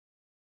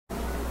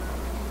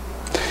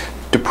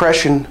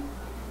Depression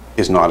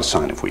is not a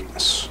sign of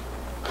weakness.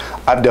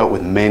 I've dealt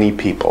with many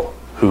people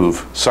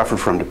who've suffered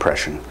from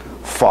depression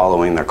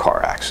following their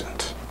car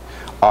accident.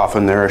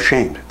 Often they're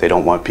ashamed. They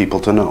don't want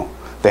people to know.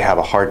 They have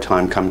a hard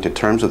time coming to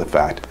terms with the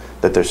fact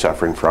that they're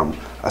suffering from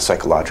a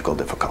psychological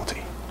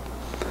difficulty.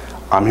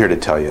 I'm here to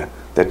tell you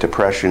that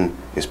depression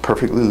is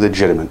perfectly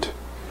legitimate.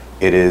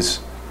 It is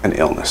an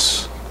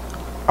illness,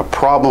 a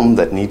problem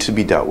that needs to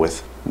be dealt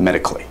with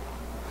medically.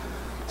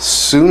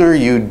 Sooner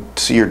you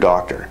see your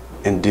doctor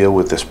and deal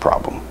with this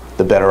problem,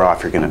 the better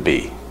off you're going to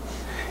be.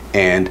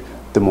 And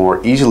the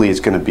more easily it's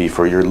going to be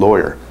for your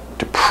lawyer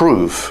to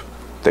prove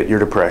that your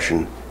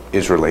depression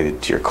is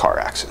related to your car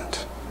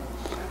accident.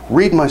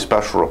 Read my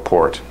special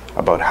report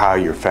about how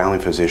your family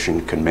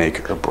physician can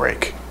make or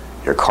break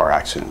your car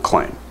accident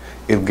claim.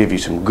 It'll give you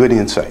some good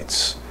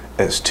insights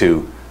as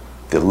to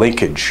the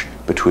linkage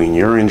between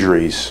your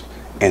injuries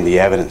and the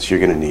evidence you're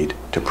going to need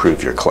to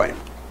prove your claim.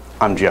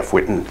 I'm Jeff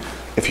Whitten.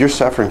 If you're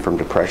suffering from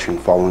depression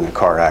following a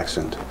car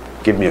accident,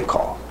 give me a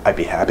call. I'd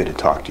be happy to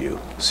talk to you,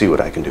 see what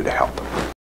I can do to help.